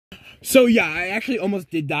So yeah, I actually almost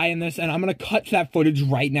did die in this, and I'm gonna cut that footage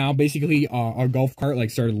right now. Basically, our golf cart like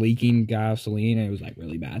started leaking gasoline, and it was like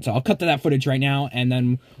really bad. So I'll cut to that footage right now, and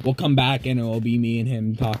then we'll come back, and it will be me and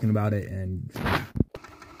him talking about it. And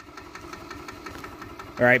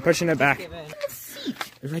all right, pushing it back.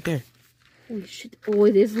 It's right there. Holy shit! Oh,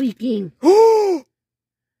 it is leaking. Oh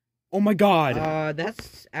my god.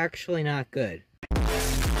 That's actually not good.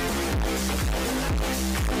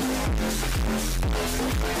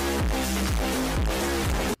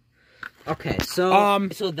 Okay, so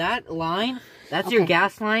so that line, that's your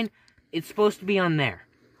gas line. It's supposed to be on there.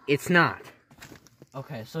 It's not.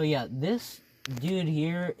 Okay, so yeah, this dude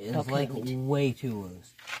here is like way too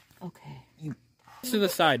loose. Okay. To the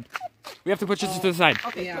side. We have to push this to the side.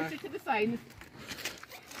 Okay, yeah. Push it to the side.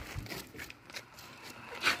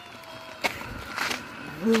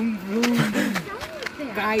 Vroom,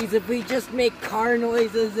 vroom. Guys, if we just make car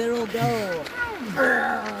noises, it'll go.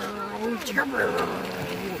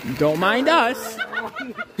 Don't mind us.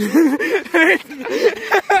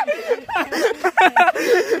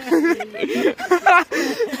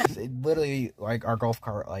 It literally, like, our golf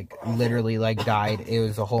cart, like, literally, like, died. It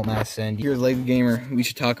was a whole mess, and here's Lego Gamer. We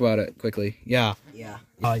should talk about it quickly. Yeah. Yeah.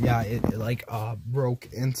 Yeah, it like, broke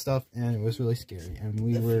and stuff, and it was really scary, and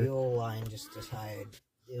we the were... fuel line just decided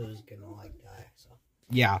it was gonna, like, die, so...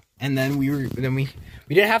 Yeah, and then we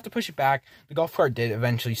didn't have to push it back. The golf cart did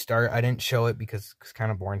eventually start. I didn't show it because it's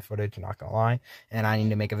kind of boring footage, not gonna lie. And I need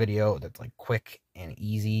to make a video that's like quick and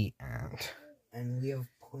easy, and we have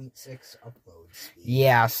 0.6 upload speed.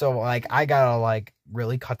 Yeah, so like I gotta like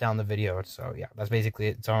really cut down the video. So yeah, that's basically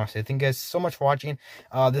it. So honestly, thank you guys so much for watching.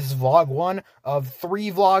 This is vlog 1 of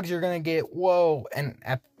 3 vlogs you're gonna get. Whoa,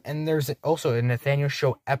 and there's also a Nathaniel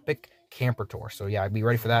Show epic camper tour. So yeah, be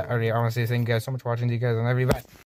ready for that. Already, I want to say thank you guys so much for watching. To you guys and everybody. Bye.